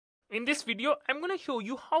In this video, I'm going to show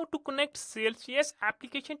you how to connect Sales.js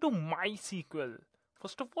application to Mysql.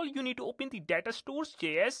 First of all, you need to open the data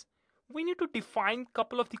stores.js. We need to define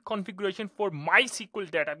couple of the configuration for Mysql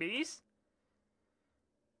database.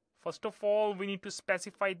 First of all, we need to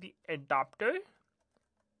specify the adapter.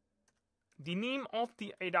 The name of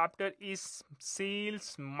the adapter is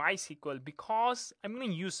Sales Mysql because I'm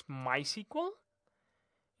going to use Mysql.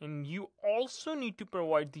 And you also need to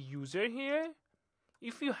provide the user here.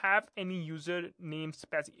 If you have any user name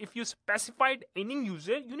if you specified any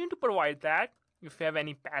user, you need to provide that. If you have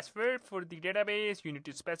any password for the database, you need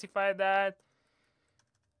to specify that.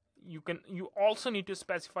 You also need to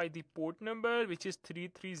specify the port number, which is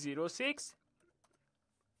 3306.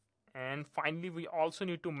 And finally, we also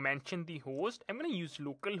need to mention the host. I'm going to use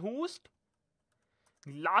localhost.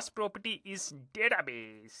 The last property is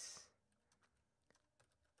database.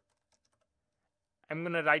 I'm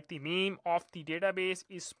going to write the name of the database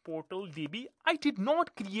is portal.db. I did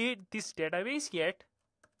not create this database yet.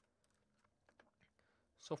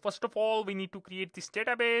 So first of all, we need to create this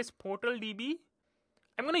database, portal.db.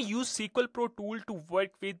 I'm going to use SQL Pro tool to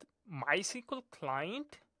work with MySQL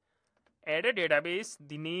client. Add a database.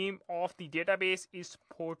 The name of the database is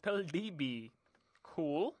portal.db.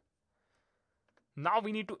 Cool. Now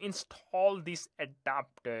we need to install this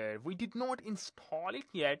adapter. We did not install it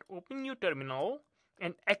yet. Open your terminal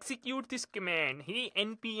and execute this command. Hey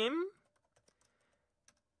npm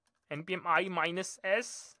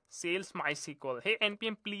i-s sales mysql. Hey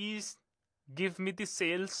npm, please give me the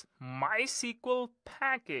sales mysql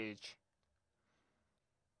package.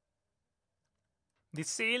 The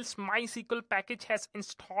sales mysql package has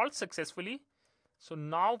installed successfully. So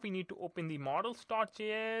now we need to open the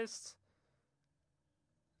models.js.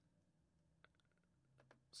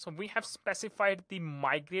 So we have specified the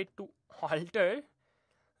migrate to alter.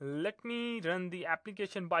 Let me run the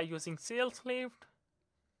application by using sales lift.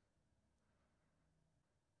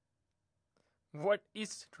 What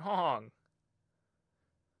is wrong?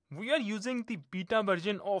 We are using the beta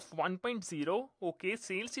version of 1.0. Okay,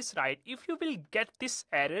 sales is right. If you will get this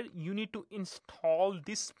error, you need to install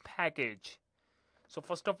this package. So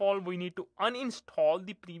first of all, we need to uninstall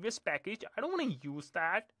the previous package. I don't want to use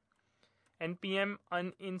that. npm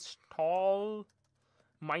uninstall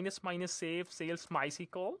 -- save sales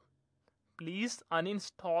mysql. Please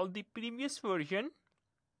uninstall the previous version.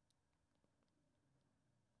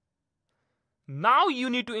 Now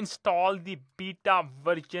you need to install the beta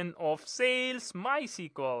version of sales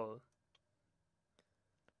mysql.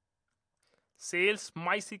 Sales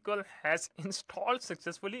mysql has installed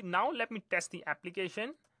successfully. Now let me test the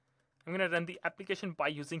application. I'm going to run the application by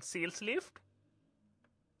using sales lift.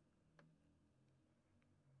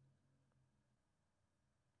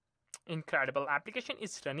 Incredible, application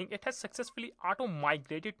is running. It has successfully auto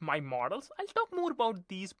migrated my models. I'll talk more about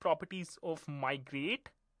these properties of migrate.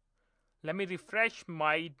 Let me refresh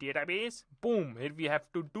my database. Boom, here we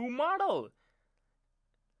have to do model.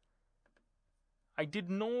 I did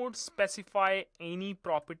not specify any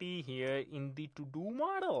property here in the to do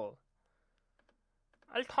model.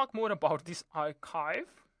 I'll talk more about this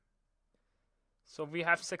archive. So we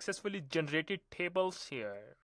have successfully generated tables here.